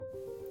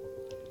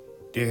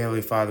Dear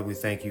Heavenly Father, we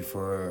thank you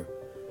for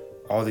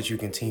all that you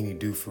continue to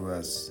do for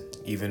us,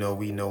 even though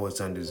we know it's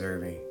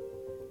undeserving.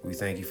 We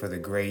thank you for the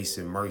grace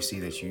and mercy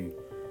that you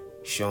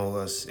show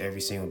us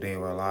every single day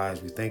of our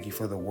lives. We thank you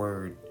for the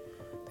word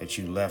that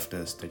you left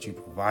us, that you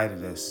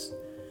provided us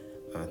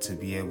to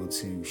be able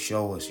to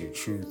show us your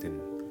truth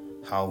and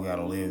how we ought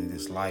to live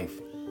this life.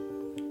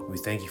 We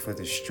thank you for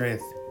the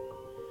strength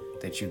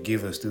that you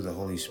give us through the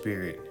Holy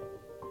Spirit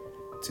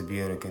to be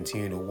able to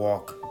continue to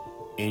walk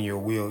in your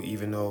will,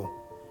 even though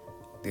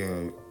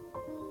there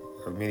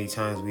are many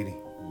times we'd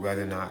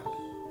rather not.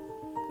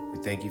 We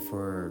thank you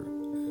for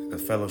the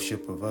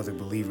fellowship of other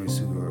believers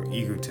who are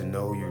eager to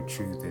know your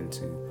truth and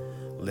to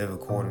live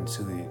according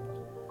to it,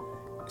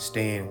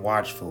 staying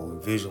watchful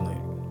and vigilant,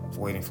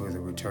 waiting for the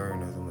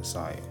return of the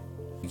Messiah.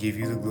 We give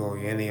you the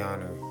glory and the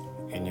honor.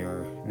 In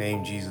your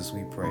name, Jesus,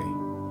 we pray.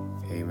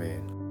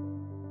 Amen.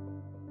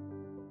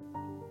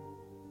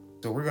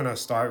 So we're going to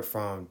start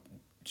from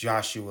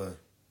Joshua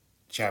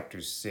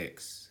chapter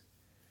 6.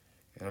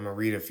 And I'm going to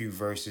read a few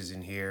verses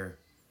in here,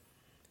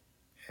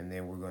 and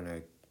then we're going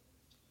to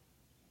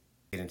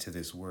get into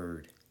this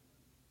word.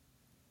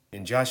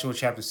 In Joshua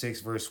chapter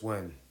 6, verse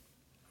 1,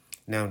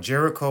 now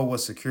Jericho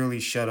was securely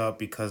shut up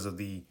because of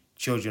the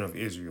children of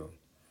Israel.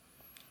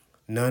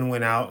 None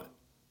went out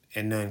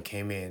and none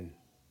came in.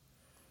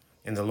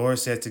 And the Lord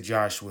said to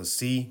Joshua,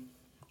 see,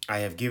 I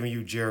have given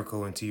you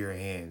Jericho into your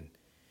hand,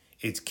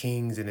 its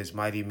kings and its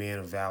mighty men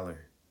of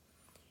valor.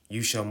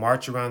 You shall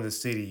march around the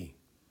city,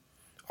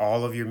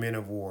 all of your men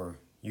of war.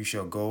 You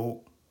shall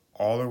go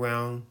all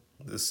around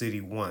the city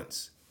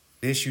once.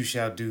 This you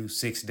shall do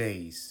 6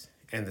 days.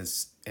 And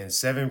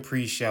 7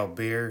 priests shall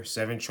bear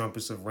 7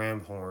 trumpets of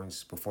ram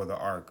horns before the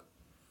ark.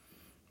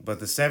 But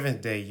the 7th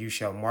day you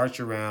shall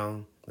march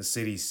around the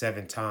city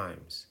 7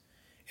 times,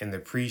 and the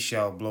priests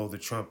shall blow the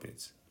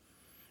trumpets.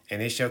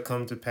 And it shall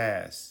come to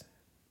pass,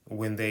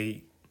 when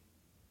they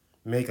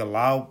make a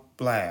loud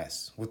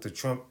blast with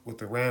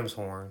the ram's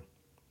horn,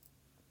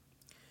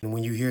 and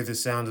when you hear the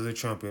sound of the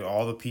trumpet,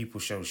 all the people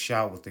shall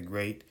shout with a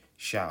great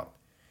shout,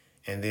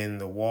 and then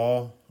the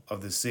wall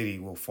of the city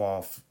will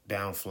fall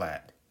down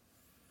flat,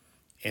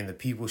 and the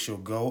people shall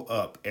go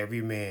up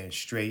every man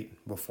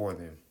straight before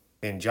them.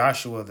 Then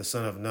Joshua the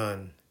son of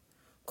Nun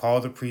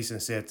called the priest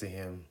and said to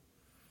him,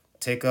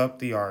 take up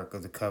the ark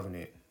of the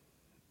covenant,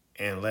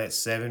 and let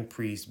 7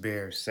 priests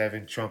bear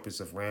 7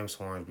 trumpets of ram's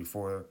horns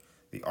before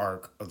the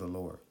ark of the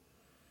Lord.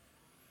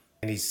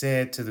 And he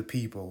said to the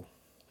people,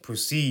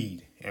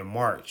 proceed and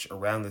march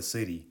around the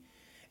city,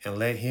 and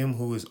let him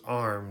who is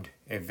armed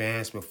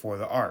advance before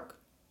the ark.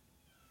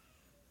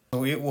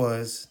 So it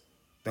was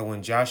that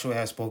when Joshua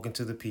had spoken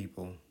to the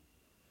people,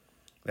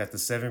 that the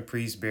 7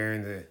 priests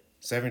bearing the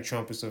 7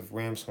 trumpets of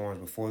ram's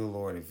horns before the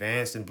Lord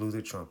advanced and blew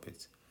the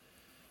trumpets.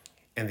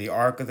 And the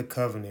ark of the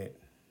covenant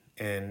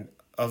and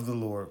of the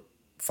Lord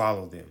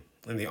followed them.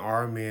 And the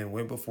armed men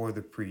went before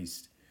the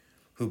priest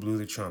who blew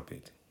the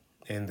trumpet,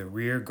 and the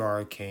rear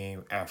guard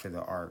came after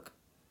the ark.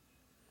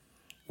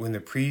 When the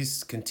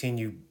priests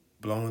continued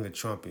blowing the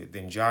trumpet,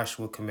 then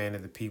Joshua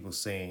commanded the people,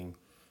 saying,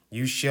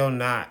 you shall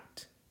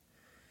not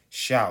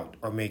shout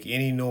or make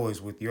any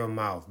noise with your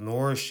mouth,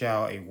 nor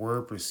shall a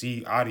word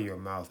proceed out of your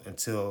mouth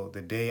until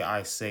the day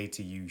I say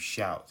to you,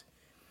 shout.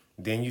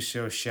 Then you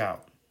shall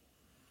shout.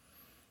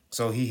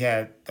 So he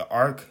had the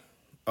ark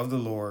of the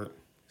Lord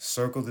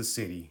circle the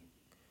city,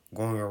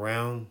 going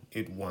around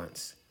it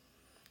once.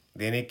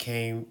 Then they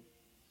came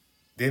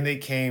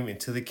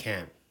into the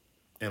camp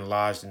and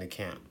lodged in the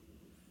camp.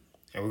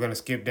 And we're going to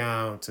skip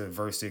down to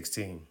verse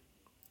 16.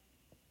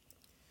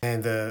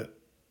 And the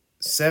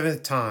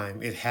 7th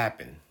time it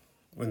happened,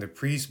 when the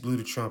priest blew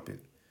the trumpet,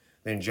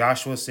 then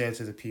Joshua said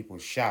to the people,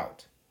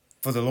 shout,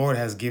 for the Lord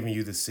has given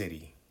you the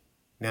city.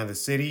 Now the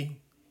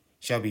city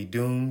shall be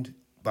doomed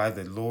by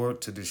the Lord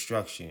to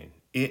destruction,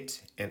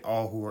 it and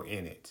all who are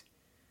in it.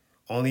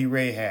 Only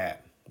Rahab,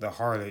 the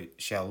harlot,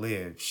 shall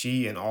live,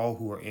 she and all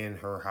who are in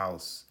her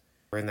house,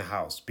 or in the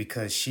house,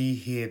 because she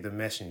hid the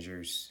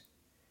messengers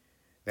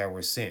that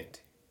were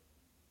sent.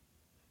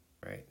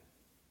 Right?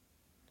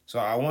 So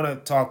I want to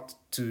talk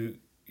to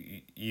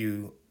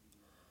you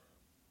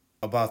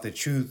about the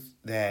truth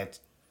that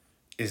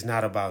is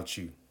not about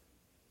you.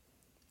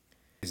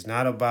 It's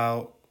not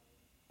about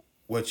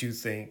what you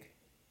think.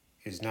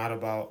 It's not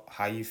about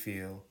how you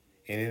feel.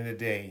 And in the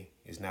day,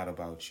 it's not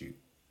about you.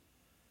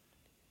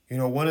 You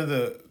know, one of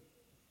the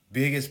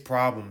biggest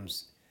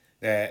problems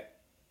that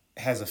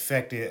has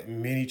affected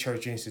many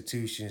church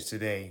institutions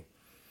today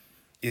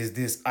is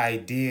this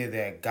idea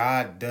that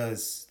God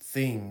does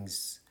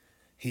things,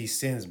 he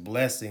sends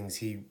blessings,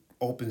 he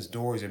opens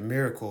doors and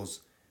miracles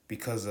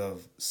because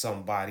of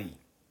somebody,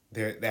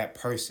 that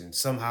person.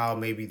 Somehow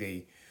maybe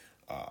they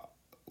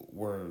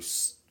were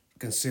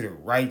considered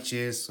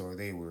righteous, or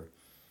they were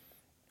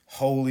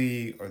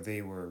holy, or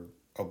they were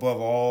above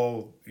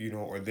all,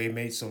 or they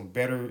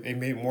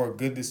made more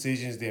good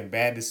decisions than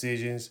bad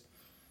decisions.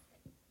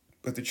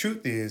 But the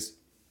truth is,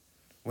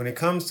 when it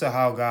comes to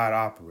how God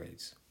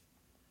operates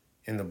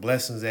and the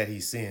blessings that he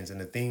sends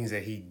and the things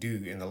that he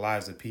do in the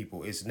lives of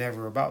people, it's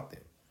never about them.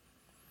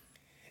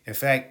 In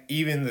fact,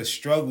 even the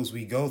struggles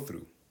we go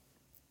through,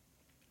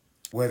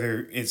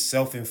 whether it's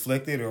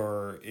self-inflicted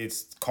or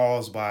it's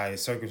caused by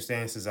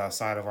circumstances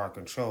outside of our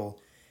control,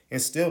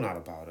 it's still not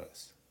about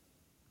us.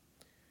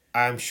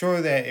 I'm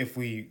sure that if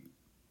we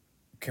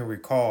can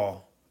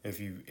recall, if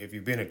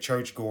you've been a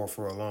churchgoer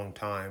for a long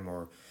time,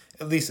 or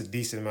at least a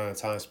decent amount of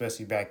time,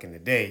 especially back in the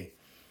day,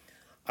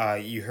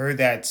 you heard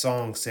that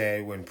song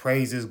said, "When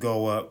praises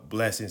go up,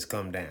 blessings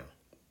come down."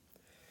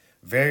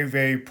 Very,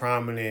 very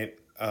prominent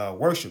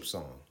worship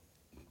song.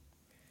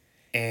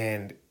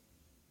 And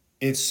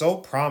it's so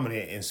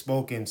prominent and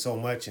spoken so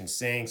much and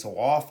sang so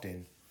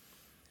often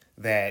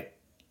that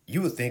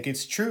you would think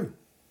it's true,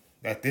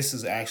 that this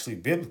is actually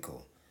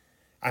biblical.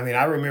 I mean,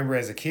 I remember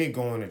as a kid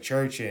going to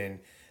church and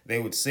they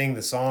would sing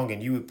the song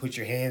and you would put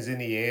your hands in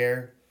the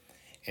air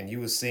and you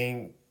would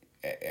sing,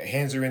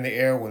 hands are in the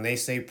air when they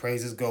say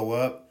praises go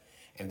up.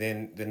 And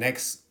then the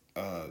next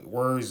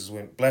words is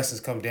when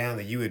blessings come down,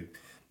 that you would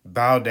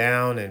bow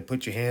down and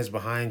put your hands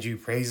behind you,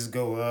 praises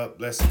go up,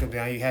 blessings come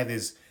down. You had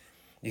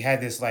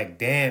this like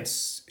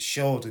dance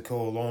show to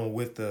go along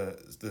with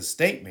the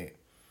statement.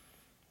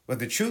 But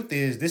the truth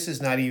is, this is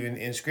not even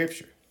in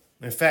scripture.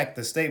 In fact,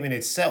 the statement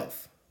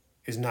itself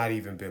is not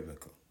even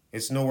biblical.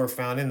 It's nowhere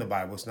found in the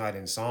Bible. It's not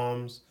in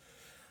Psalms.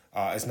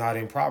 It's not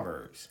in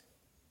Proverbs.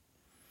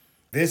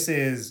 This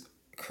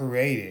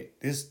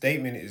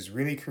statement is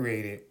really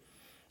created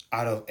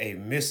out of a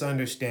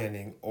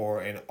misunderstanding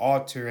or an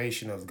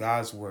alteration of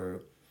God's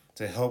word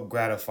to help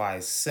gratify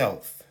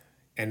self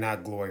and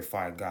not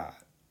glorify God.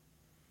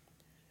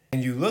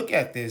 And you look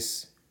at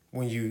this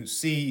when you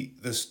see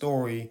the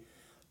story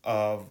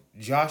of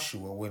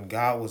Joshua when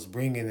God was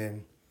bringing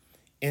them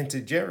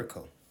into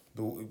Jericho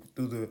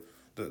through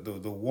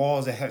the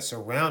walls that had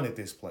surrounded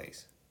this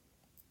place.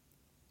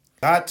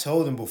 God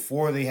told them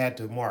before they had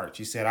to march,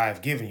 he said, "I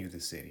have given you the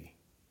city.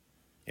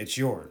 It's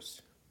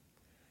yours."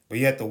 But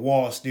yet the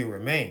wall still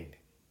remained.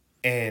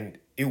 And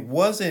it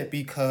wasn't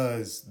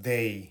because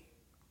they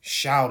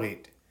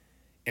shouted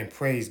and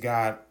praised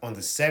God on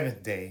the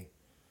seventh day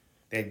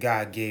that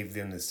God gave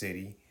them the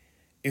city.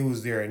 It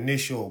was their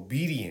initial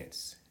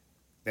obedience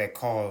that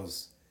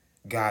caused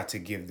God to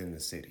give them the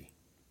city.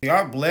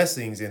 Our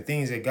blessings and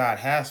things that God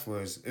has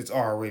for us, it's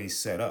already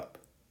set up.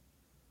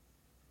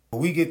 But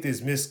we get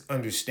this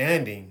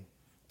misunderstanding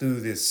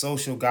through this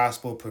social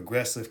gospel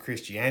progressive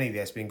Christianity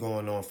that's been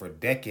going on for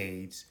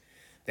decades,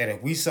 that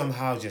if we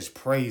somehow just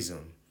praise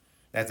him,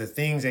 that the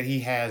things that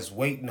he has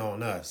waiting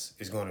on us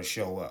is going to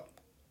show up.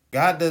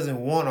 God doesn't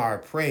want our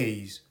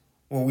praise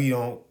when we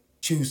don't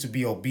choose to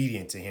be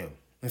obedient to him.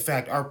 In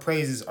fact, our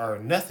praises are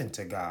nothing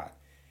to God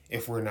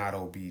if we're not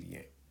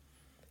obedient.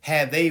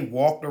 Had they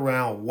walked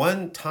around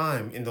one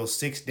time in those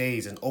 6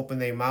 days and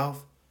opened their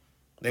mouth,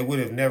 they would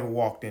have never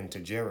walked into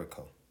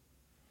Jericho.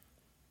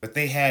 But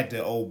they had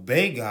to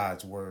obey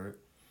God's word.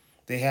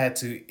 They had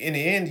to, in the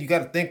end, you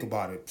got to think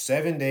about it.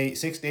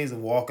 6 days of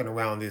walking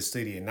around this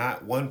city and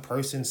not one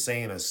person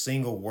saying a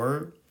single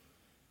word.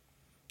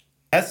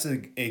 That's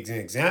an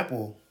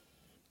example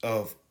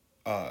of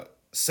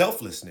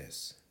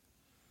selflessness.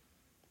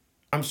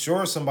 I'm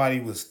sure somebody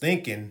was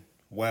thinking,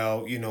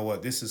 well, you know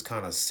what, this is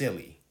kind of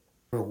silly.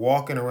 We're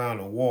walking around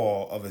the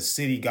wall of a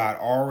city God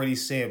already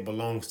said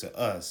belongs to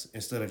us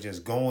instead of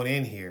just going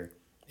in here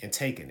and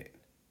taking it.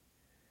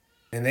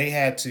 And they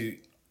had to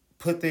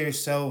put their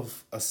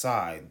self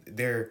aside,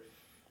 their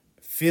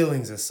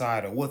feelings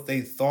aside, or what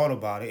they thought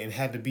about it, and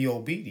had to be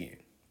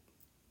obedient.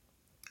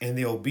 And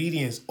the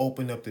obedience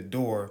opened up the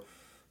door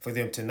for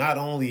them to not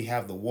only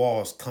have the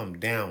walls come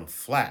down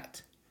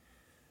flat,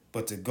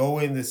 but to go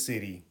in the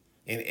city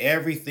and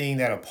everything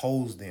that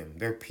opposed them,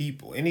 their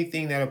people,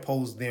 anything that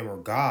opposed them or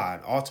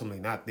God, ultimately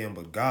not them,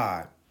 but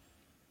God,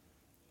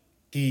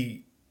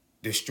 he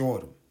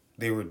destroyed them.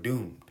 They were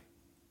doomed.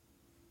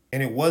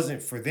 And it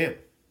wasn't for them.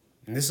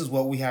 And this is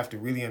what we have to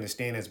really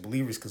understand as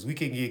believers, because we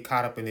can get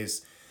caught up in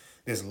this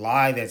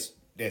lie that's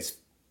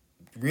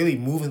really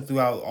moving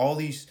throughout all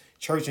these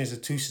church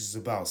institutions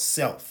about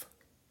self.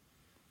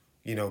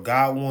 You know,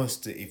 God wants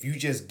to, if you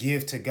just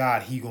give to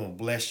God, he gonna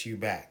bless you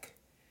back.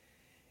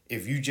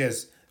 If you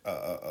just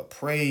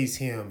praise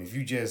him, if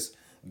you just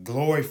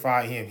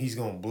glorify him, he's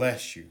gonna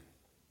bless you.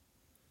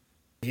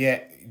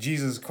 Yet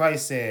Jesus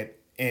Christ said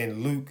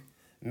in Luke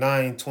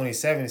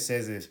 9:27, it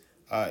says, if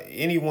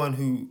anyone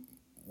who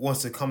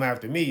wants to come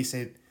after me, he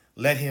said,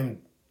 let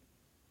him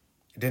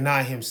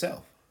deny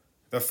himself.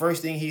 The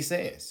first thing he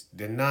says,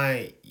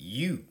 deny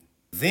you.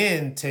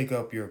 Then take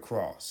up your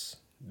cross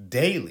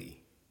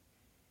daily.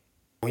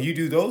 When you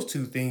do those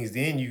two things,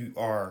 then you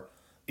are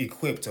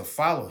equipped to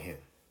follow him.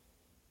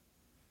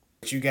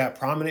 But you got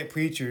prominent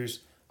preachers,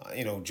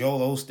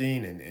 Joel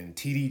Osteen and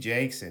T.D.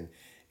 Jakes and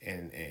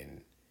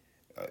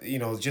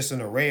just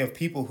an array of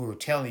people who are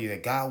telling you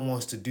that God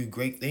wants to do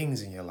great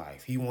things in your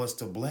life. He wants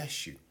to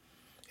bless you.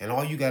 And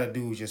all you got to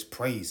do is just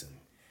praise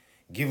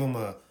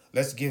him.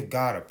 Let's give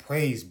God a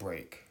praise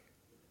break.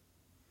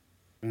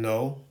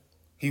 No,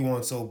 he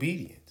wants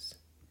obedience.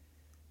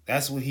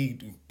 That's what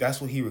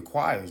he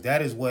requires.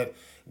 That is what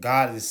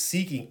God is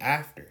seeking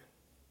after.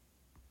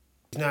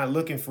 He's not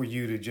looking for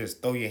you to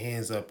just throw your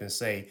hands up and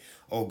say,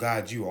 "Oh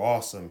God, you are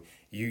awesome.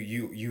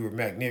 You are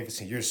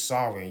magnificent. You're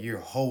sovereign. You're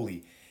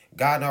holy."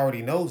 God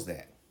already knows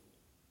that.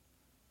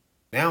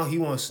 Now he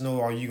wants to know,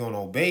 are you going to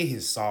obey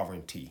his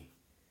sovereignty,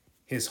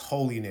 his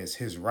holiness,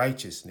 his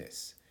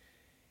righteousness,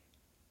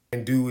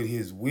 and do what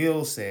his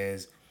will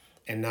says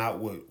and not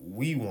what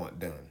we want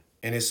done?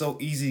 And it's so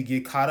easy to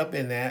get caught up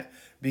in that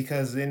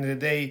because at the end of the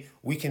day,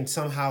 we can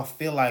somehow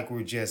feel like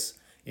we're just,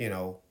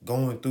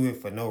 going through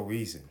it for no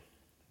reason.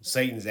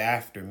 Satan's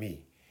after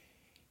me.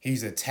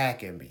 He's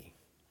attacking me.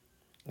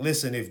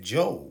 Listen, if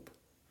Job,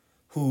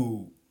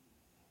 who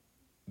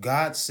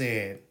God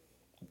said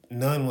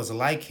none was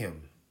like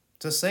him,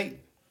 to Satan,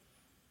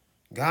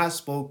 God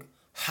spoke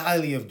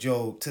highly of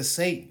Job to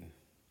Satan.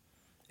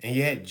 And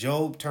yet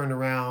Job turned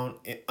around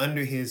and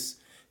under his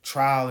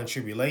trial and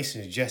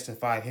tribulations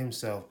justified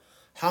himself.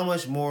 How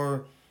much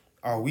more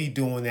are we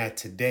doing that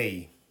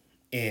today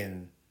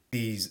in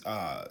these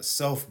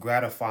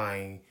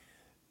self-gratifying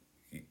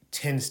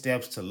 10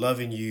 steps to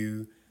loving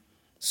you,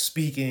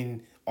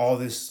 speaking all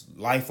this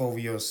life over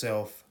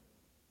yourself,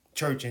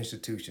 church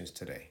institutions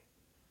today?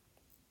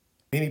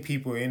 Many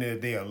people at the end of the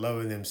day are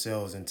loving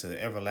themselves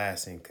into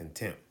everlasting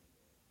contempt.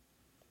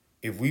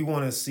 If we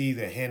want to see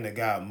the hand of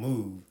God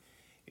move,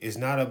 it's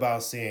not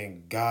about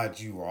saying, "God,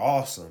 you are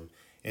awesome."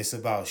 It's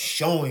about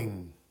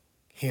showing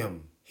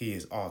him he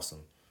is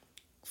awesome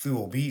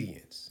through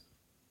obedience.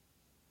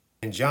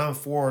 In John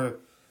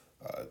 4,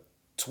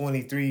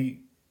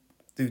 23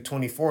 through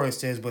 24, it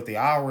says, "But the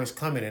hour is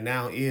coming and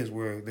now is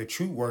where the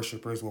true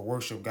worshipers will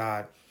worship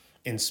God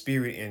in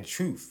spirit and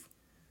truth.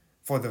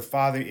 For the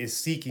Father is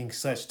seeking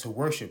such to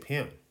worship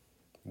him.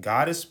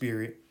 God is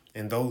spirit,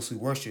 and those who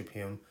worship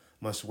him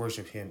must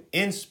worship him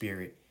in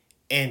spirit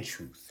and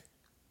truth."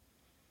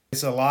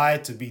 It's a lie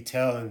to be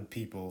telling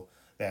people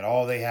that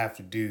all they have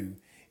to do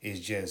is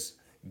just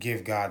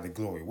give God the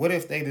glory. What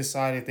if they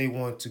decided they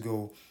want to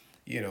go,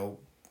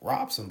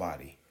 rob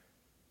somebody?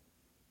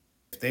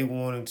 If they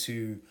wanted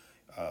to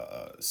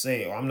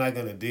say, "Oh, I'm not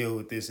going to deal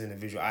with this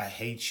individual. I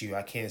hate you.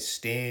 I can't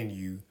stand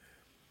you."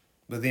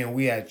 But then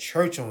we at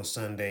church on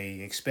Sunday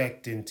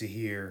expecting to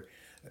hear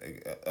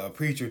a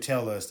preacher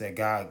tell us that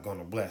God going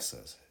to bless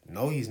us.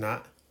 No, he's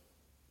not.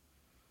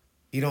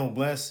 He don't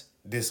bless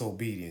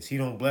disobedience. He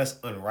don't bless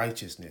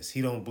unrighteousness.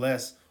 He don't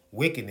bless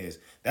wickedness.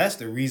 That's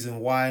the reason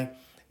why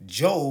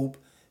Job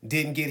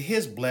didn't get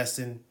his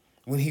blessing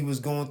when he was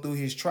going through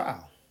his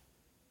trial.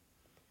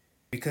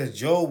 Because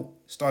Job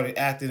started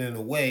acting in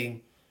a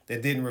way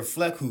that didn't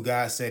reflect who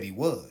God said he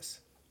was.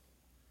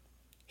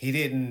 He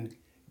didn't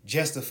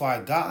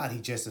justify God, he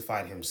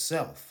justified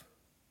himself.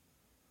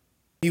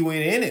 He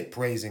went in it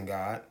praising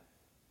God,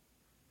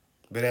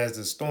 but as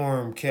the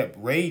storm kept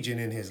raging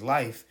in his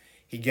life,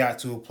 he got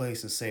to a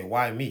place to say,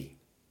 "Why me?"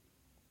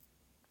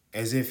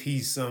 As if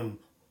he's some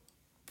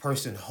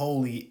person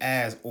holy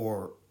as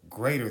or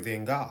greater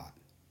than God.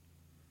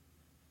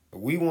 If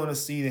we want to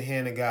see the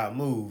hand of God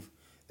move,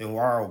 then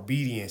our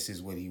obedience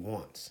is what he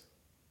wants.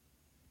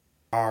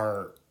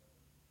 Our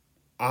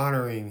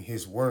honoring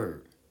his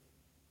word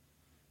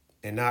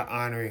and not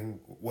honoring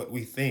what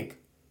we think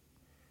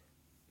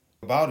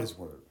about his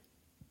word,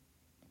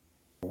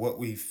 what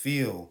we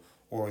feel,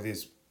 or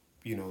this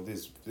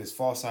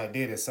false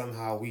idea that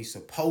somehow we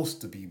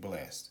supposed to be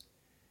blessed.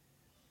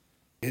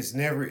 It's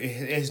never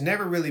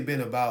really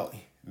been about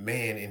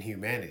man and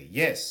humanity.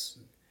 Yes,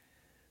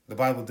 the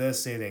Bible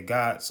does say that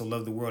God so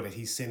loved the world that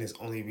he sent his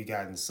only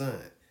begotten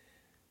son.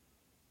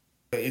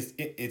 But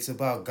it's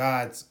about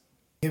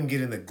him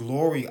getting the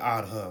glory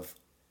out of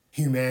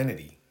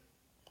humanity.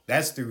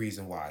 That's the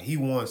reason why he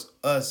wants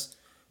us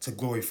to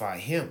glorify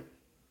him.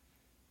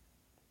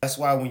 That's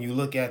why when you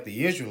look at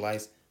the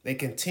Israelites, they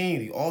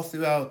continually, all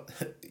throughout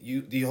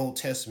the Old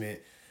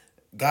Testament,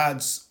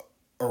 God's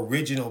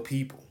original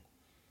people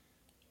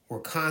were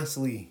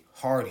constantly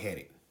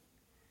hard-headed,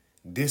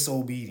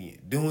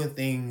 disobedient, doing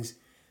things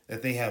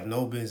that they have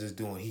no business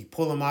doing. He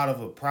pull them out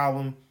of a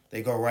problem,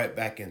 they go right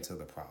back into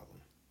the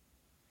problem.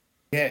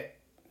 Yet,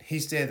 he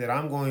said that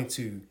I'm going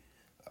to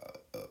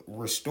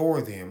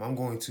restore them. I'm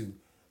going to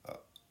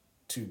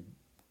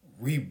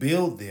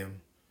rebuild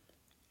them,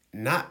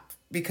 not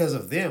because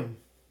of them,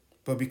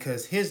 but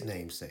because his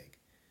name's sake.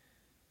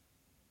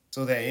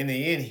 So that in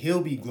the end,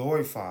 he'll be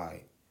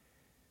glorified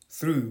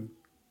through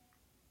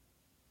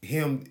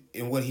him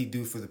and what he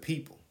do for the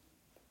people.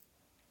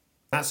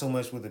 Not so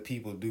much what the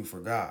people do for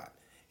God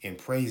in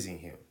praising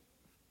him.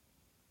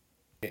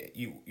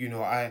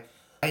 I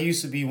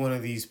used to be one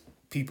of these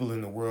people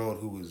in the world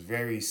who was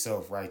very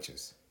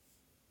self-righteous.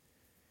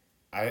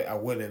 I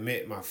wouldn't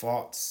admit my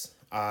faults.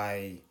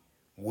 I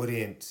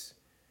wouldn't,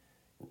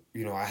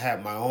 I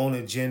had my own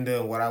agenda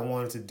and what I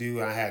wanted to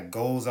do. I had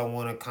goals I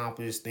want to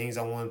accomplish, things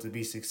I wanted to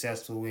be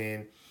successful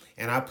in.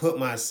 And I put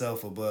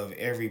myself above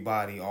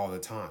everybody all the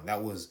time.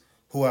 That was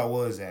who I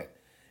was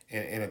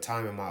in a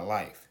time in my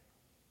life.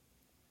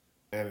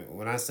 And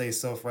when I say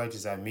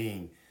self-righteous, I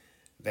mean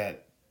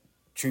that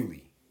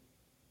truly.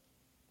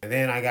 And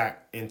then I got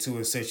into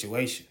a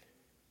situation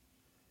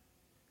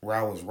where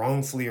I was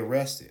wrongfully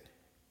arrested.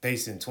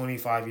 facing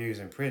 25 years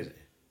in prison.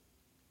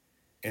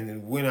 And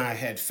then when I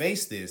had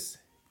faced this,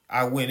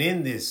 I went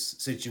in this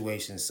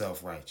situation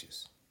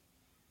self-righteous.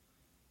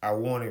 I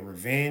wanted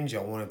revenge.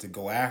 I wanted to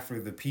go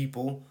after the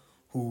people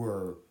who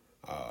were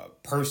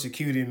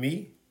persecuting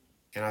me.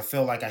 And I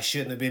felt like I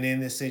shouldn't have been in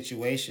this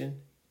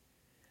situation.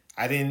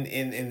 I didn't,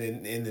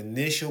 in the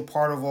initial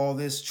part of all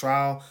this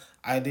trial,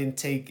 I didn't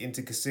take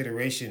into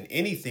consideration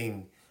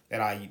anything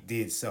that I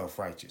did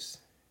self-righteous.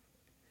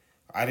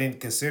 I didn't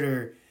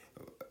consider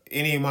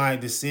any of my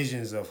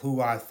decisions of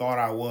who I thought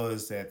I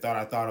was, that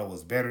I thought I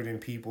was better than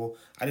people.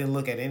 I didn't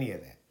look at any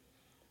of that.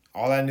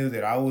 All I knew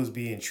that I was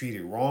being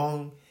treated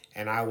wrong,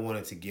 and I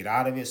wanted to get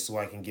out of it so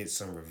I can get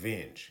some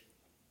revenge.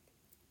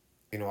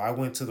 I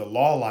went to the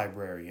law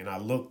library and I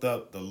looked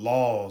up the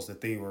laws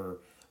that they were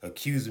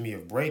accusing me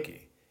of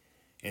breaking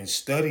and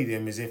studied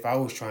them as if I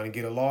was trying to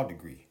get a law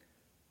degree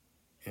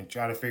and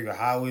try to figure out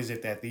how is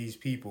it that these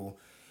people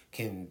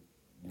can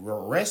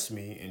arrest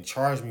me and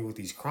charge me with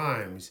these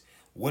crimes.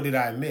 What did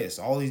I miss?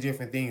 All these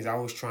different things I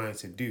was trying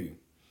to do,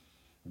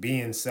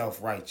 being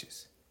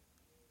self-righteous.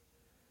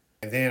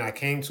 And then I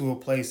came to a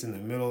place in the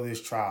middle of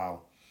this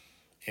trial,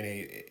 and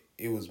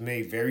it was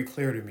made very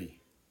clear to me,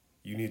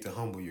 you need to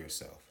humble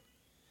yourself.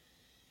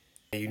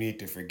 You need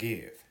to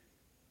forgive.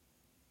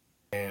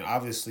 And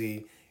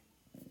obviously,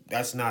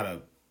 that's not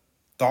a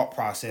thought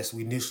process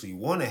we initially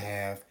want to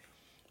have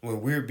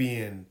when we're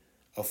being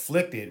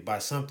afflicted by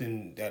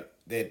something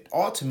that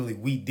ultimately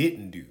we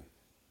didn't do.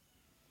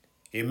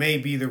 It may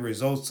be the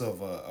results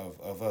of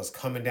us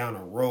coming down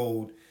a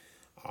road,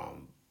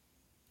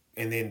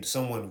 and then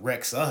someone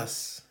wrecks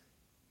us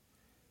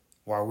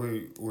while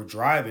we're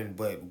driving,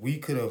 but we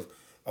could have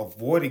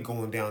avoided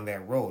going down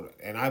that road.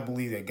 And I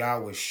believe that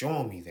God was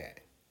showing me that.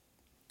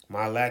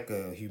 My lack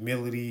of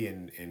humility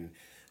and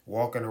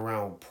walking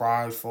around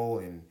prideful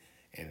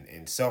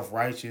and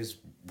self-righteous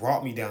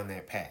brought me down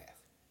that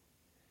path.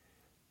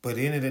 But at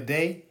the end of the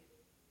day,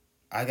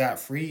 I got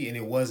free, and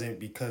it wasn't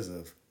because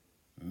of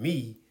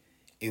me.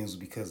 It was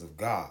because of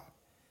God.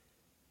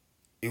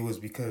 It was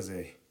because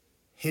of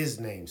his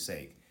name's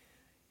sake,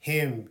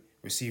 him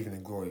receiving the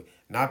glory.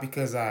 Not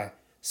because I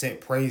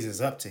sent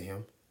praises up to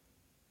him,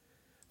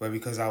 but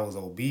because I was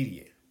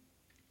obedient.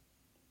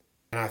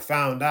 And I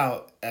found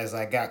out as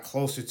I got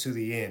closer to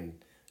the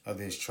end of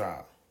this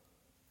trial,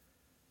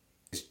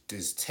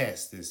 this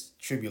test, this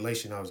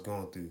tribulation I was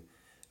going through,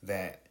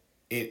 that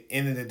at the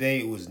end of the day,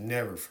 it was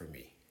never for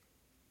me.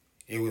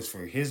 It was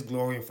for his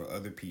glory and for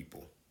other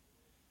people.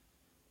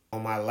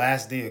 On my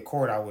last day of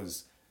court, I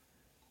was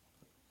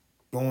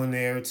going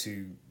there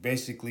to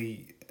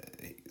basically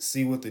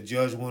see what the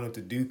judge wanted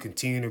to do,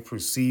 continue to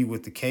proceed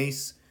with the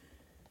case.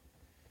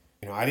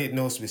 I didn't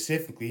know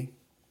specifically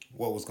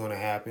what was going to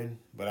happen,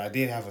 but I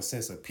did have a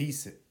sense of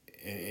peace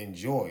and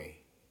joy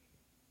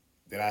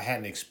that I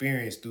hadn't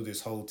experienced through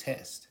this whole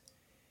test.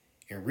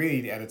 And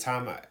really, at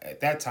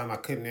that time, I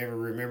couldn't ever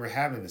remember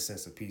having the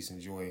sense of peace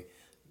and joy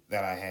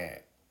that I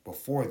had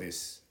before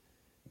this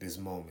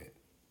moment.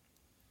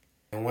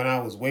 And when I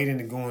was waiting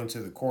to go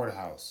into the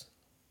courthouse,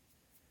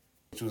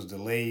 which was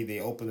delayed, they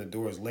opened the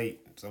doors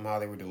late. Somehow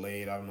they were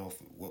delayed. I don't know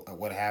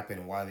what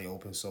happened and why they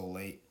opened so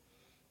late.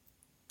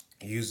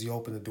 Usually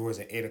open the doors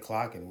at 8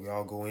 o'clock and we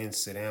all go in,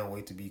 sit down,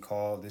 wait to be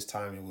called. This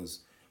time it was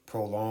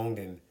prolonged,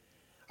 and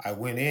I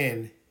went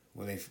in.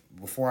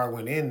 Before I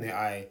went in,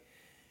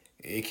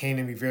 it came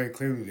to me very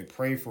clearly to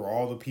pray for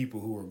all the people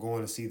who were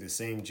going to see the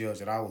same judge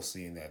that I was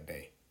seeing that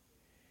day.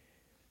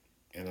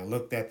 And I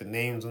looked at the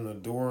names on the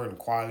door and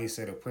quietly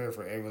said a prayer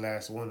for every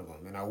last one of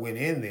them. And I went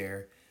in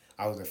there.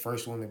 I was the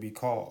first one to be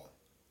called.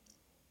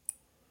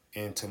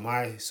 And to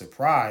my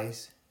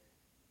surprise,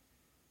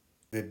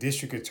 the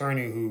district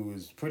attorney, who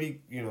was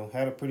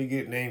had a pretty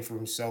good name for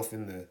himself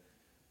in the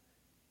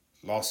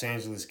Los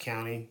Angeles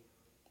County,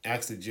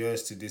 asked the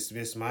judge to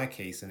dismiss my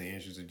case in the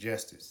interest of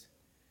justice.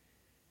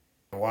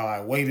 And while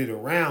I waited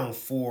around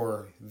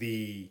for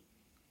the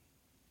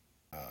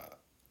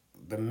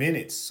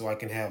minutes so I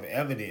can have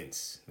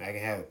evidence and I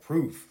can have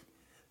proof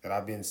that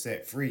I've been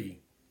set free,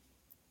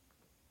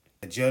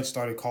 the judge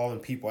started calling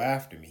people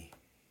after me.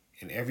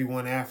 And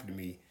everyone after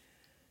me,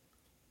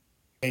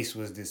 case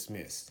was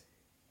dismissed.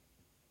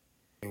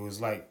 It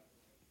was like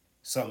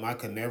something I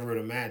could never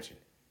imagine.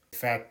 In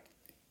fact,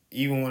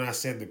 even when I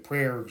said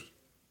the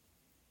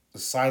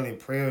silent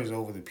prayers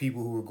over the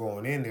people who were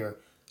going in there,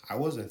 I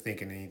wasn't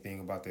thinking anything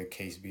about their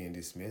case being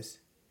dismissed.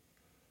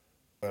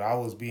 But I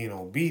was being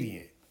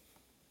obedient.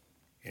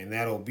 And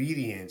that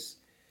obedience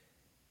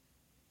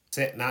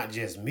set not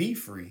just me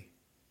free,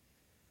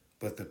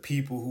 but the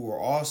people who were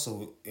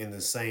also in the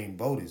same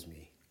boat as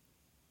me.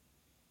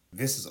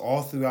 This is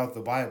all throughout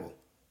the Bible,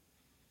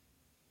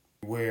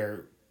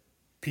 where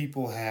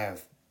people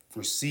have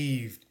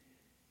received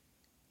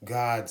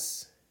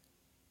God's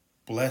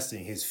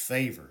blessing, his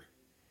favor.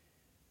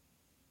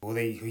 Well,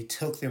 he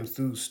took them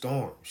through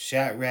storms,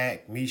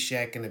 Shadrach,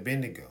 Meshach, and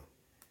Abednego.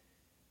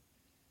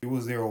 It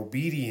was their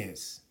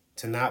obedience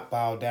to not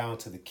bow down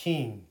to the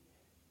king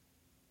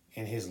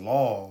and his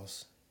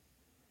laws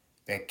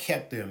that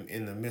kept them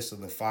in the midst of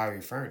the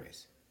fiery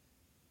furnace.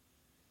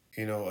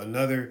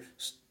 Another,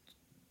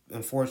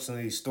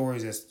 unfortunately,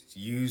 stories that's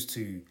used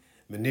to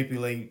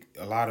manipulate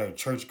a lot of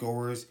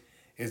churchgoers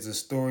is the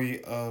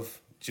story of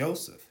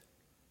Joseph.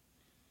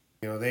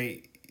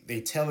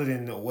 They tell it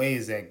in the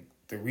ways that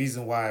the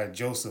reason why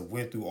Joseph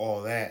went through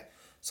all that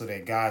so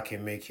that God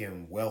can make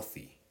him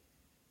wealthy.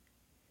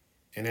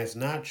 And that's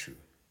not true.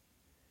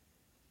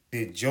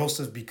 Did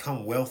Joseph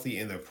become wealthy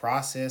in the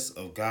process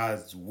of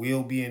God's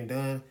will being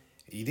done?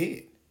 He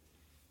did.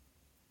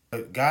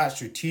 But God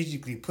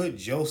strategically put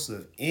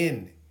Joseph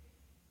in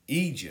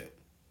Egypt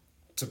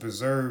to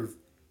preserve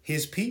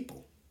his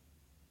people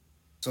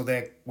so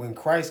that when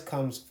Christ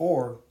comes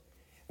forth,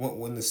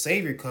 when the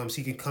Savior comes,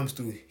 he can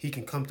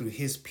come through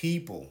his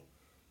people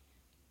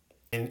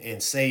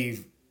and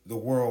save the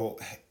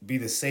world, be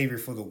the Savior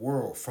for the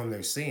world from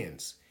their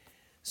sins,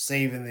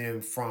 saving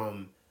them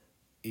from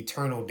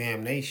eternal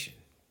damnation.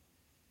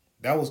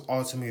 That was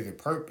ultimately the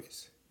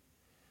purpose.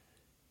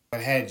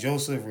 But had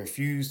Joseph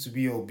refused to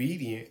be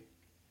obedient,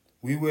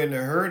 we wouldn't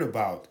have heard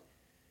about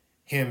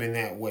him in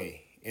that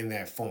way, in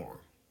that form.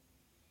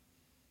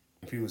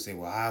 And people say,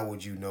 well, how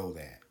would you know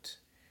that?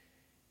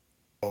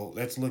 So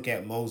let's look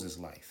at Moses'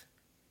 life.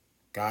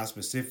 God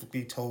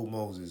specifically told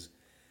Moses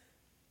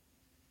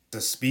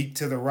to speak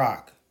to the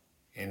rock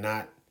and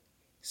not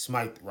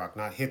smite the rock,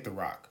 not hit the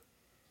rock.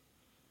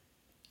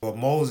 But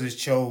Moses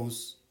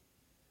chose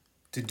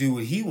to do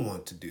what he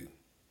wanted to do.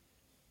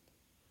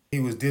 He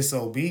was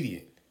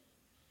disobedient.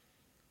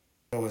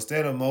 So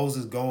instead of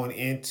Moses going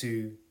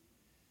into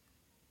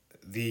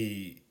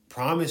the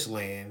promised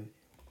land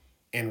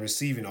and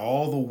receiving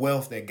all the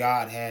wealth that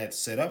God had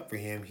set up for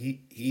him,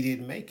 he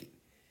didn't make it.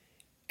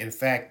 In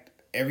fact,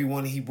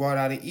 everyone he brought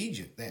out of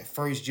Egypt, that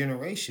first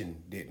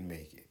generation, didn't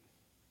make it.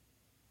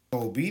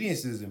 So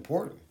obedience is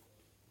important.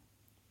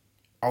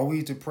 Are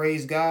we to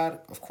praise God?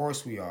 Of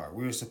course we are.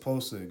 We're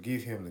supposed to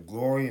give him the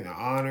glory and the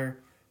honor,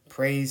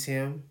 praise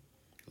him,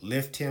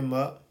 lift him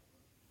up.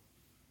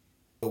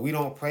 But we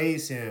don't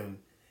praise him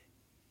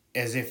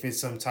as if it's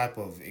some type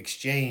of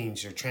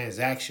exchange or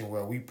transaction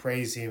where we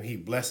praise him, he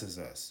blesses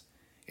us.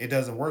 It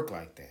doesn't work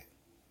like that.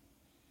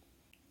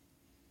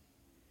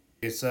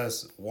 It's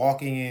us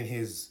walking in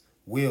his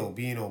will,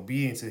 being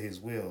obedient to his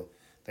will,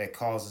 that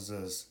causes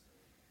us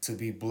to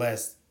be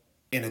blessed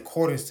in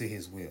accordance to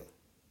his will.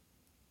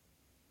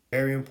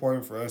 Very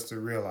important for us to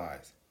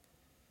realize.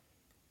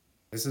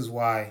 This is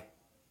why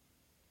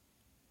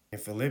in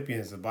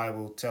Philippians, the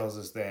Bible tells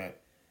us that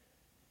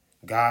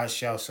God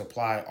shall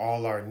supply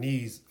all our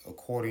needs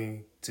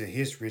according to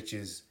his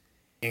riches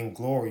in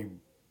glory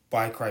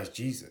by Christ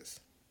Jesus.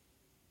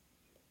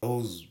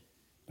 Those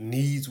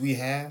needs we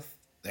have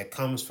that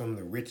comes from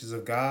the riches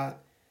of God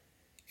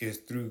is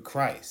through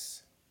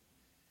Christ.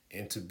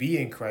 And to be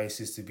in Christ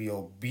is to be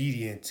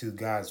obedient to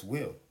God's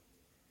will.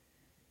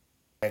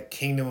 That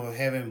kingdom of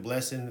heaven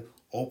blessing,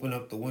 open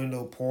up the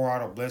window, pour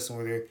out a blessing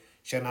where there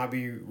shall not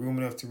be room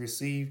enough to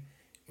receive.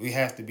 We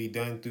have to be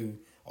done through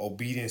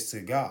obedience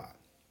to God.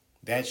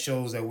 That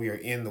shows that we are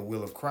in the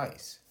will of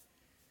Christ.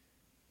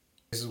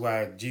 This is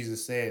why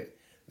Jesus said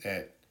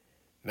that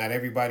not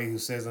everybody who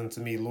says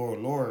unto me, Lord,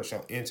 Lord,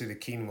 shall enter the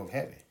kingdom of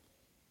heaven,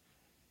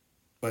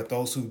 but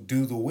those who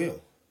do the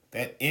will.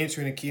 That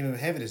entering the kingdom of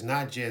heaven is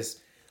not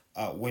just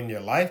when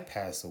your life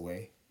passes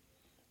away.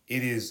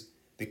 It is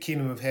the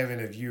kingdom of heaven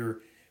if you're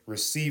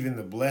receiving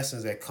the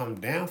blessings that come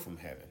down from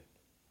heaven.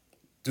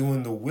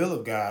 Doing the will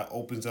of God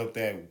opens up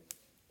that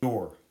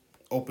door,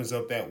 opens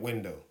up that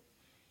window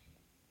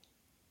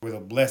where the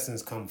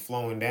blessings come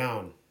flowing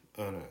down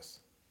on us.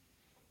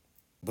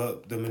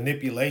 But the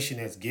manipulation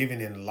that's given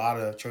in a lot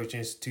of church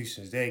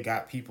institutions today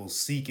got people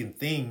seeking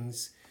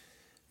things,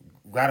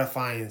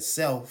 gratifying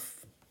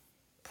self,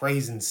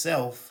 praising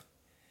self,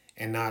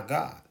 and not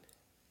God.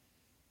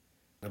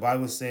 The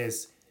Bible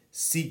says,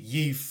 seek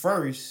ye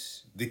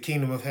first the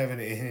kingdom of heaven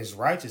and his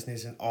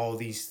righteousness, and all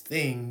these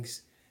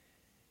things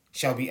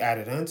shall be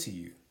added unto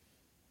you.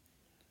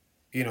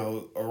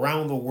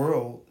 Around the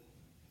world,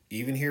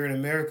 even here in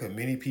America,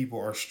 many people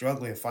are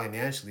struggling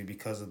financially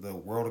because of the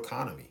world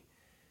economy.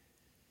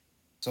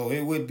 So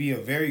it would be a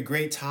very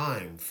great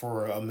time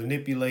for a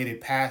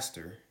manipulated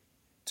pastor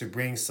to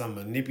bring some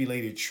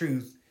manipulated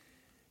truth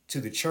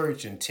to the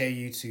church and tell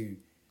you to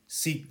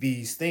seek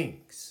these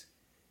things.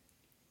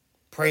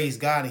 Praise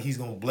God and he's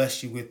going to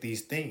bless you with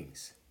these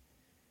things.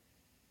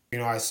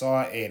 I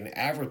saw an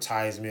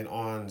advertisement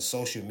on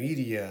social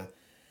media,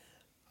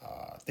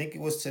 I think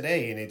it was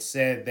today, and it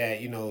said that,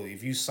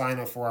 if you sign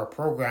up for our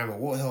program, it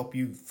will help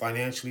you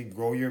financially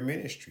grow your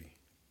ministry.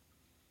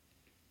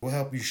 We'll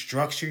help you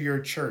structure your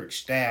church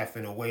staff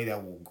in a way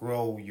that will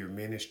grow your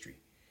ministry.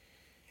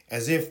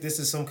 As if this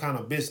is some kind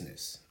of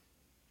business,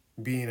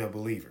 being a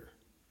believer.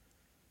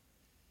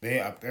 They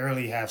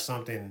apparently have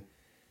something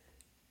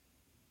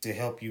to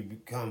help you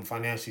become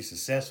financially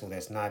successful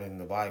that's not in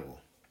the Bible.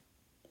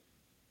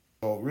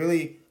 So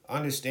really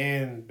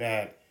understand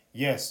that,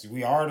 yes,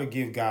 we are to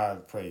give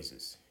God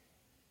praises.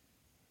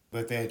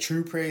 But that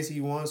true praise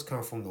he wants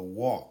comes from the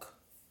walk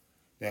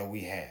that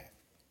we have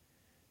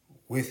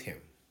with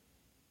him.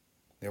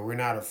 That we're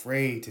not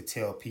afraid to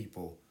tell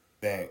people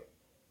that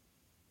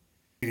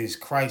it is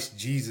Christ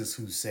Jesus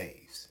who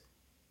saves,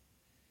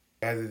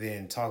 rather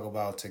than talk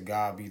about to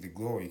God be the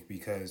glory,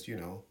 because, there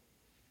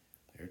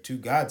are two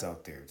gods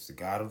out there. It's the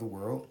God of the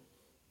world,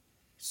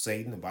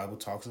 Satan, the Bible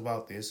talks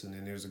about this, and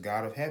then there's a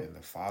God of heaven,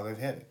 the Father of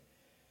heaven.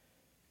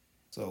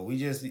 So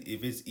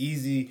if it's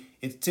easy,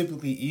 it's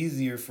typically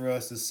easier for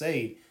us to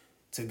say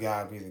to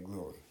God be the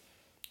glory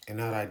and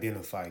not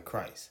identify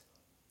Christ.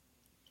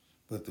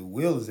 But the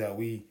will is that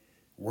we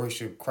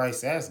worship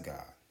Christ as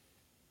God.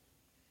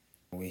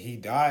 When he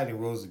died and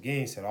rose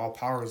again, he said, all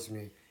powers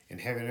in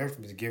heaven and earth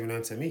is given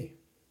unto me.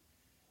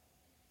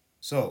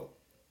 So,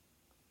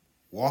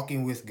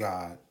 walking with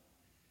God,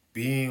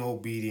 being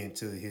obedient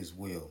to his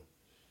will,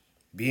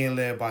 being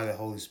led by the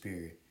Holy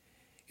Spirit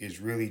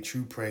is really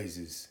true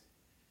praises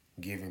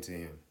given to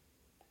him.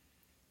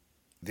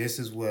 This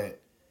is what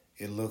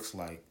it looks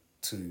like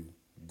to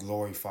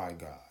glorify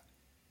God.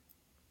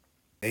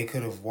 They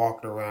could have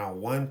walked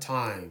around one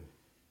time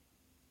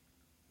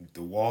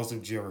the walls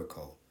of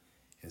Jericho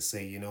and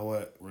say, you know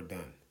what, we're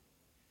done.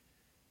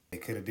 They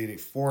could have did it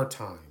 4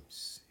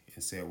 times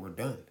and said, we're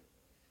done.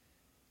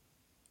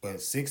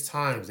 But 6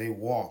 times they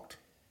walked,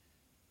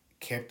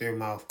 kept their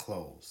mouth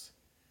closed.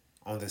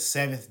 On the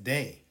 7th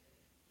day,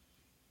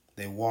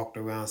 they walked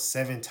around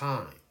 7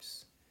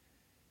 times.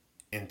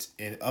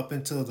 And up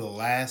until the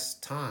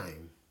last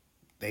time,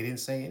 they didn't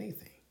say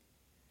anything.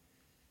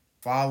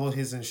 Followed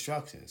his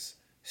instructions,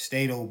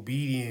 stayed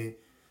obedient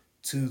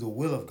to the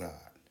will of God.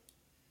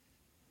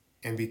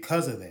 And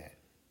because of that,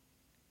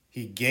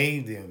 he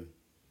gave them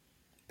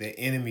the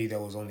enemy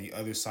that was on the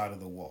other side of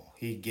the wall.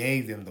 He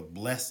gave them the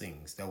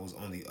blessings that was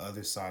on the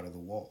other side of the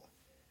wall.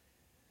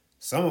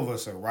 Some of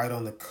us are right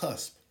on the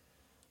cusp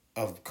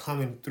of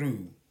coming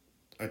through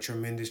a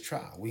tremendous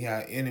trial. We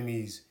have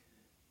enemies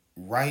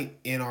right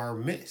in our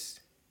midst.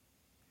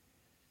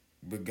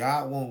 But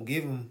God won't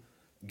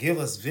give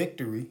us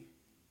victory.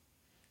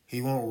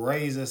 He won't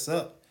raise us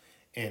up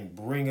and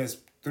bring us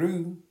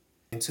through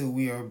until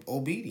we are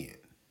obedient.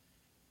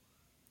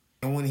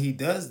 And when he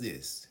does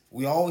this,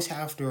 we always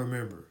have to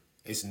remember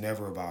it's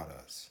never about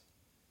us.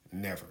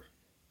 Never.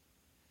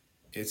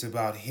 It's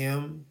about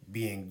him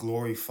being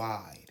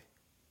glorified.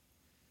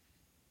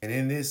 And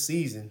in this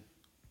season,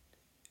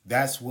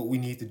 that's what we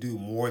need to do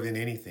more than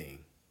anything.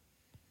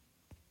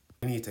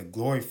 We need to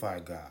glorify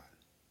God,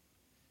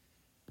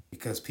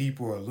 because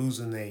people are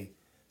losing their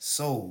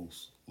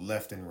souls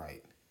left and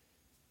right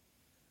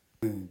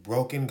through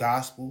broken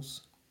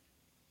gospels,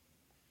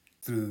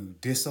 through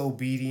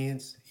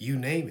disobedience, you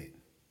name it.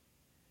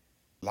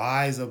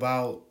 Lies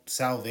about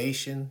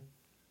salvation,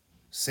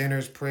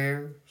 sinners'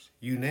 prayers,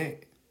 you name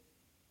it.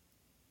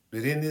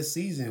 But in this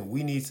season,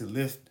 we need to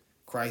lift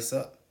Christ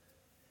up.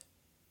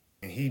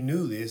 And he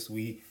knew this.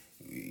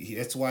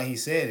 That's why he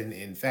said,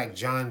 in fact,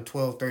 John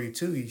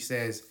 12:32, he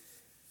says,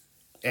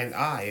 and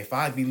if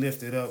I be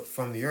lifted up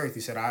from the earth,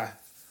 he said,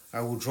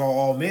 I will draw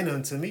all men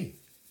unto me.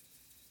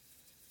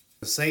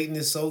 Satan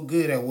is so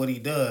good at what he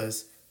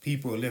does,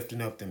 people are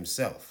lifting up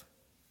themselves.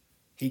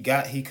 He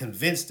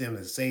convinced them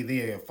to say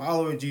they're a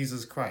follower of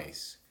Jesus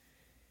Christ,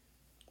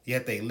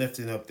 yet they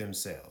lifting up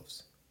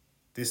themselves.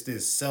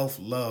 This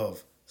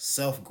self-love,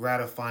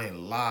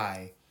 self-gratifying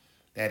lie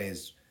that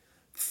has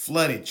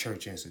flooded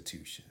church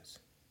institutions.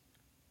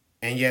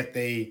 And yet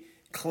they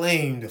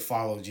claim to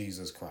follow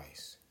Jesus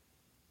Christ.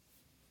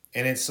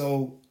 And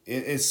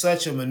it's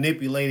such a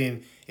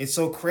manipulating, it's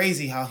so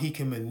crazy how he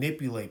can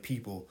manipulate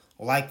people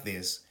like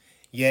this.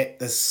 Yet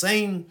the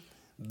same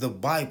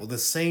Bible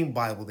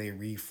they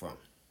read from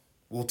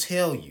will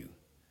tell you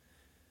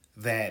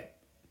that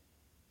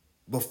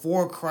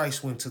before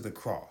Christ went to the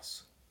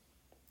cross,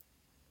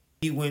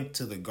 he went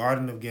to the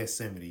Garden of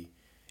Gethsemane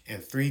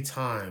and 3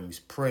 times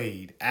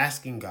prayed,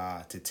 asking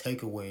God to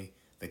take away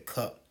the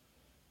cup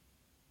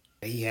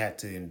that he had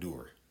to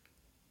endure.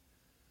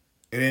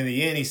 And in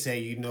the end, he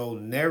said,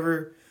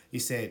 he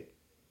said,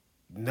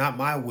 not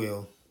my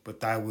will, but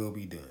thy will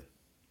be done.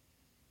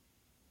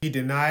 He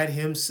denied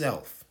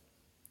himself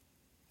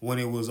when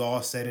it was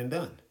all said and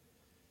done.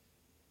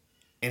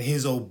 And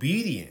his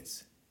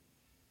obedience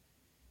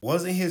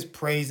wasn't his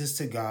praises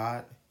to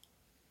God.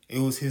 It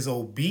was his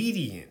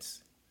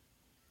obedience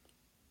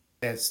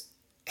that's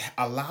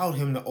allowed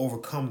him to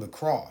overcome the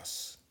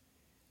cross,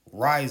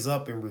 rise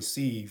up and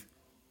receive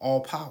all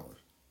power.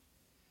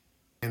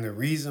 And the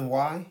reason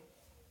why?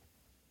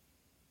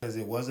 Because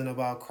it wasn't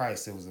about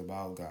Christ, it was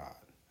about God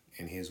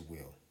and his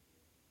will.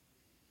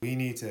 We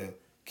need to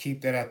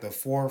keep that at the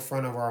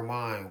forefront of our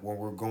mind when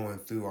we're going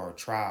through our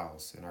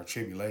trials and our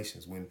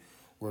tribulations, when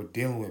we're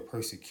dealing with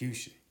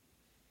persecution.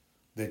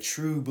 The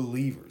true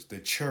believers, the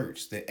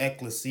church, the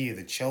ecclesia,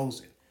 the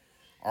chosen,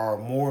 are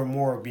more and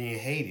more being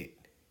hated.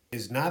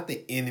 It's not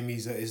the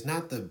enemies. It's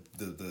not the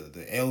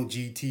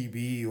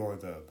LGTB or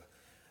the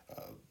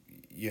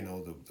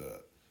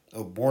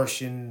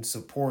abortion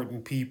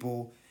supporting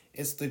people.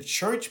 It's the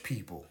church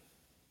people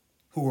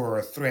who are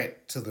a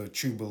threat to the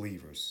true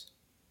believers.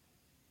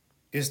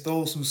 It's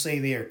those who say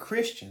they are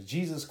Christians.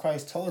 Jesus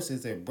Christ told us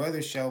that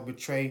brother shall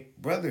betray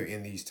brother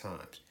in these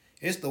times.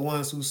 It's the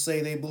ones who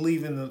say they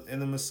believe in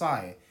the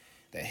Messiah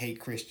that hate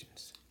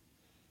Christians.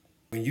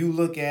 When you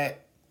look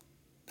at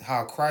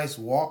how Christ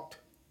walked,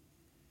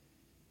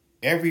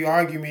 every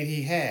argument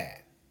he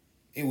had,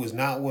 it was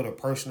not with a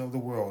person of the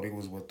world. It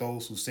was with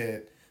those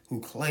who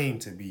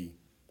claimed to be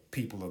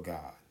people of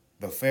God,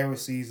 the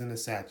Pharisees and the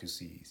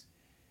Sadducees.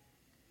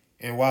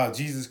 And while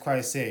Jesus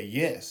Christ said,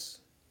 yes,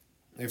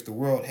 if the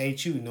world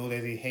hates you, know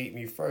that they hate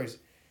me first,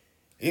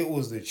 it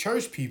was the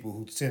church people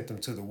who sent them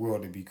to the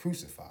world to be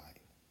crucified.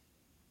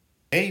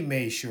 They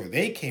made sure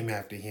they came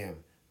after him.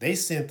 They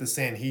sent the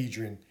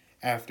Sanhedrin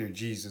after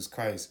Jesus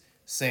Christ,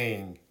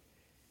 saying,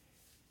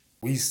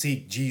 we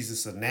seek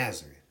Jesus of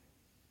Nazareth.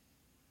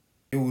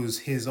 It was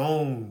his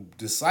own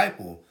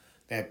disciple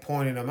that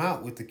pointed him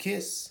out with the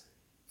kiss.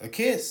 A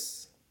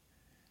kiss,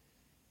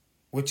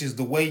 which is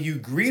the way you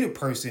greet a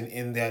person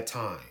in that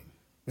time,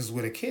 is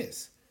with a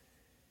kiss.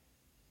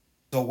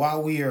 So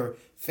while we are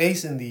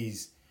facing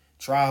these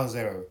trials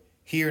that are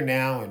here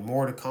now and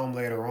more to come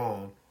later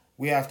on,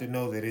 we have to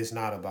know that it's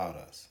not about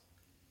us.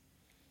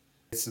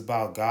 It's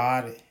about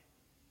God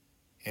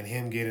and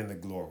him getting the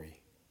glory.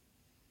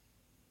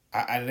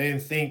 I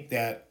didn't think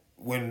that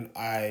when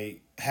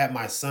I had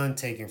my son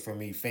taken from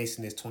me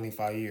facing this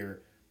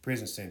 25-year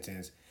prison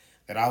sentence,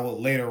 that I would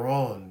later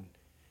on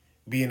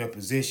be in a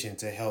position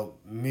to help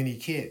many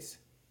kids.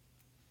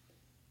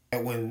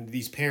 That when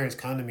these parents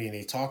come to me and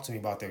they talk to me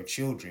about their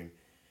children,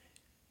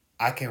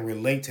 I can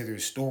relate to their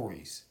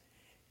stories.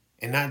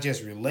 And not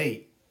just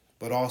relate,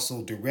 but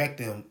also direct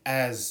them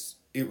as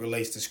it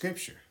relates to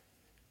Scripture.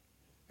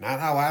 Not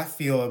how I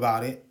feel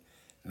about it,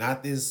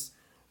 not this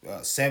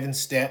 7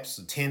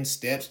 steps, 10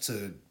 steps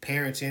to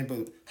parenting,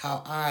 but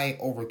how I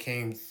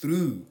overcame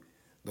through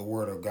the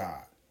Word of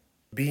God,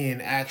 being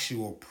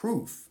actual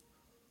proof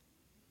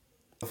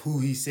of who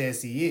he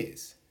says he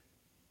is.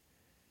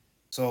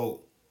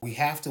 So we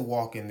have to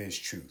walk in this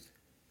truth.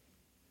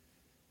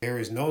 There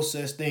is no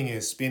such thing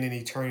as spending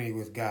eternity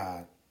with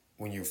God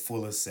when you're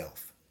full of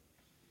self.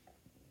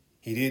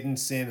 He didn't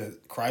send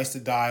Christ to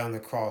die on the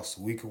cross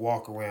so we could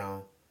walk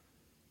around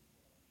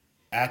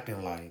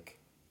acting like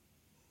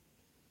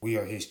we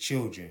are his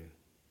children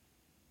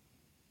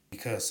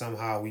because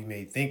somehow we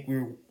may think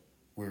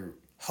we're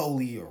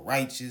holy or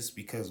righteous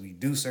because we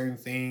do certain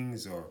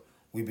things, or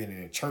we've been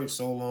in church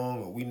so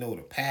long, or we know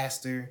the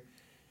pastor,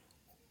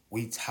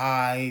 we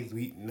tithe,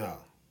 no.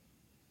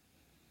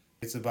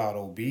 It's about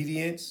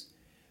obedience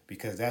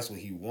because that's what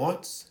he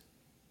wants.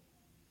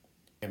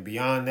 And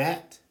beyond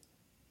that,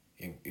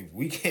 if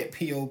we can't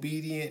be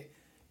obedient,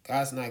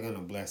 God's not going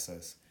to bless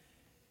us.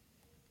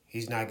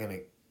 He's not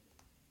going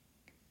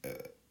to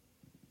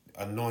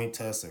anoint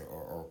us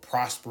or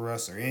prosper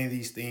us or any of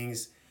these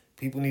things.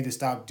 People need to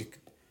stop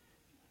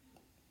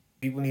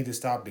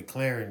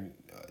declaring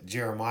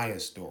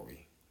Jeremiah's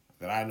story,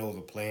 that I know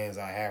the plans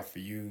I have for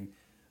you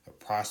to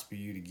prosper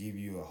you, to give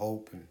you a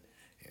hope, and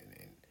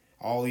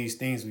all these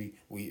things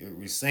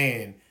we're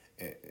saying.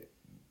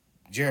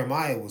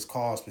 Jeremiah was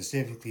called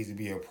specifically to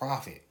be a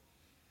prophet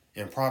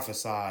and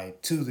prophesy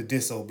to the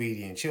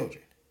disobedient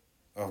children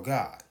of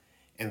God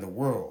and the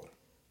world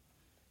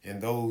and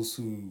those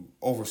who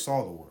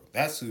oversaw the world.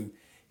 That's who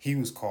he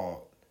was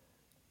called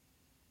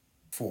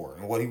for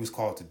and what he was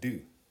called to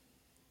do.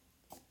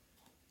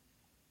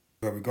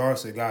 But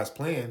regardless of God's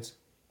plans,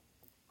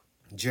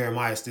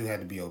 Jeremiah still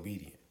had to be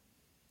obedient.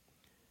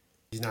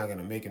 He's not going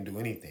to make him do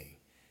anything.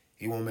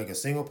 He won't make a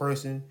single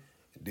person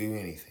do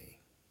anything.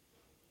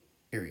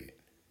 Period.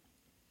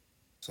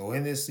 So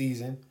in this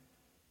season,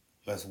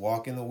 let's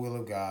walk in the will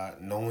of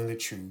God, knowing the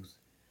truth.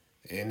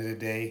 At the end of the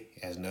day,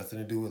 it has nothing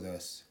to do with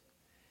us.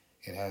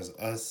 It has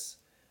us.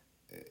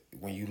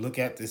 When you look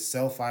at this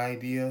self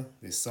idea,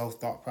 this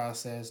self-thought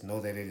process, know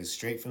that it is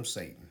straight from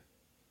Satan.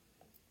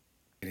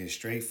 It is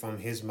straight from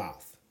his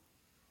mouth.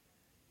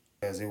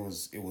 Because it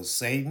was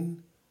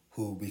Satan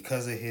who,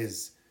 because of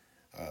his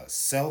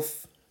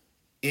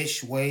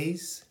self-ish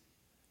ways,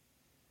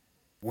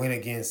 went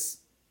against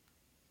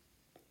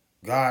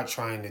God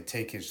trying to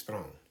take his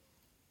throne.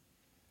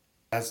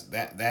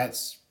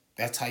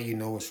 That's how you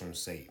know it's from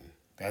Satan.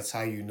 That's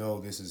how you know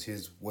this is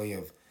his way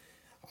of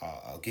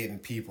getting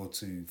people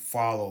to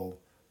follow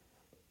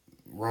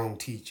wrong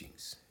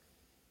teachings.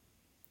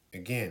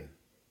 Again,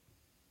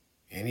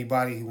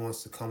 anybody who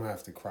wants to come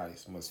after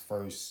Christ must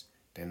first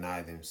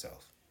deny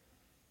themselves.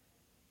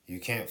 You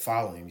can't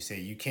follow him. He said,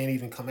 you can't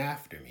even come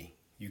after me.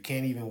 You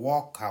can't even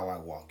walk how I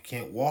walk. You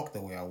can't walk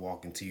the way I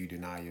walk until you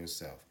deny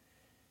yourself.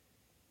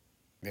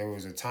 There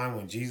was a time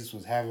when Jesus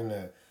was having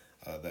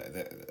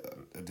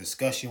a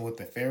discussion with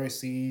the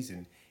Pharisees,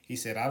 and he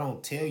said, I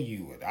don't tell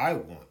you what I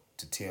want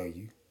to tell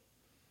you.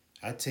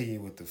 I tell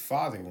you what the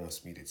Father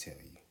wants me to tell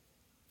you.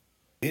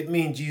 It didn't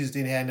mean Jesus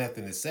didn't have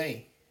nothing to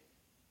say.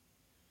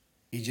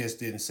 He just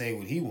didn't say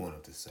what he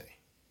wanted to say.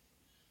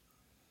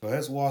 So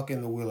let's walk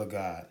in the will of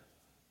God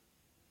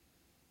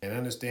and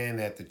understand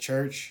that the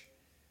church,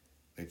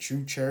 the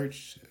true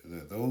church,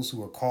 those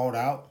who are called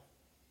out,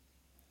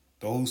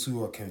 those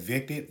who are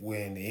convicted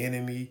when the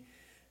enemy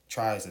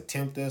tries to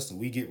tempt us, so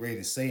we get ready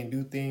to say and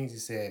do things. He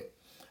said,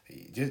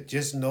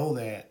 Just know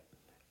that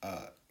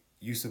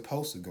you're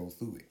supposed to go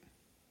through it.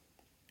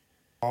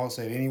 Paul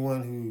said,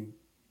 anyone who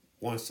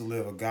wants to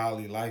live a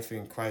godly life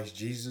in Christ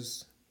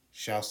Jesus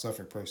shall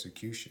suffer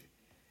persecution.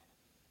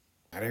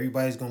 Not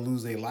everybody's going to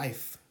lose their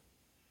life.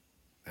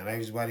 Not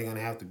everybody's going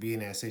to have to be in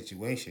that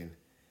situation.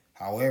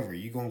 However,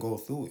 you're going to go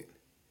through it.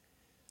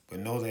 But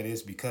know that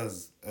it's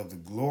because of the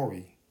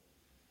glory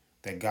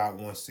that God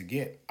wants to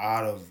get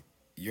out of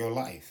your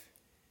life.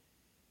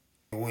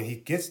 And when he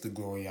gets the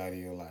glory out of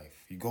your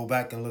life, you go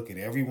back and look at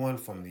everyone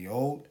from the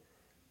Old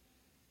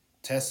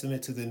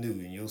Testament to the New,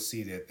 and you'll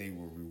see that they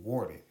were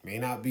rewarded. May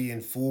not be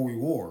in full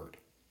reward,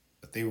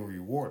 but they were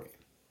rewarded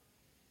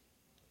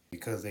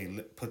because they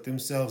put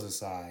themselves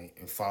aside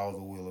and followed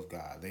the will of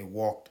God. They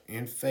walked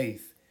in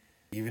faith,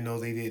 even though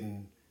they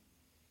didn't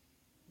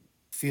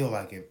feel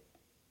like it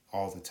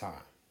all the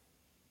time.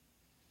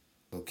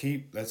 So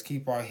let's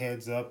keep our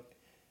heads up,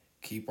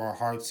 keep our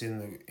hearts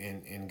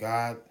in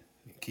God,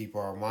 keep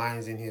our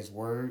minds in his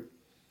word,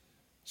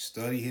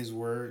 study his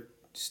word,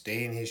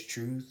 stay in his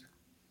truth,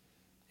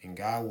 and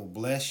God will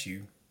bless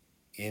you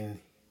in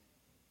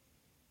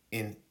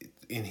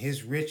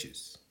his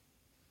riches.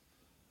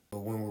 But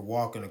when we're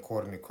walking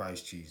according to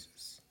Christ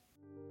Jesus.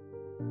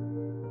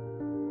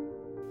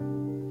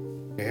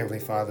 Dear Heavenly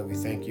Father, we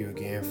thank you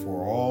again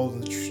for all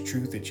the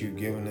truth that you've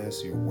given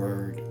us, your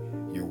word,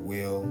 your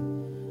will,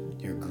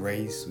 your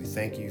grace. We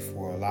thank you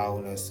for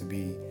allowing us to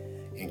be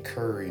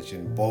encouraged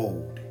and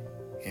bold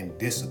and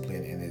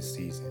disciplined in this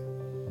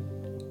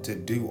season, to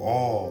do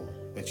all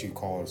that you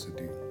call us to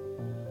do.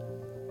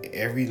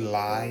 Every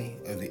lie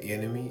of the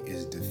enemy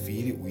is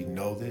defeated. We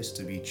know this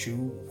to be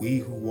true. We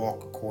who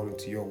walk according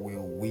to your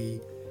will,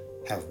 we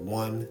have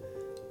won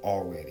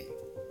already.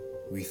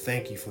 We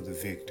thank you for the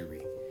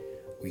victory.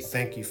 We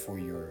thank you for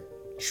your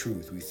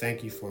truth. We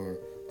thank you for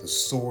the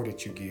sword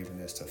that you've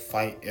given us to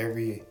fight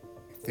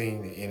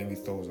everything the enemy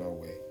throws our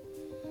way.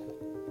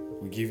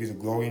 We give you the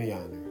glory and the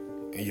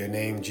honor. In your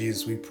name,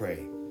 Jesus, we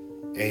pray.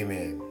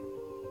 Amen.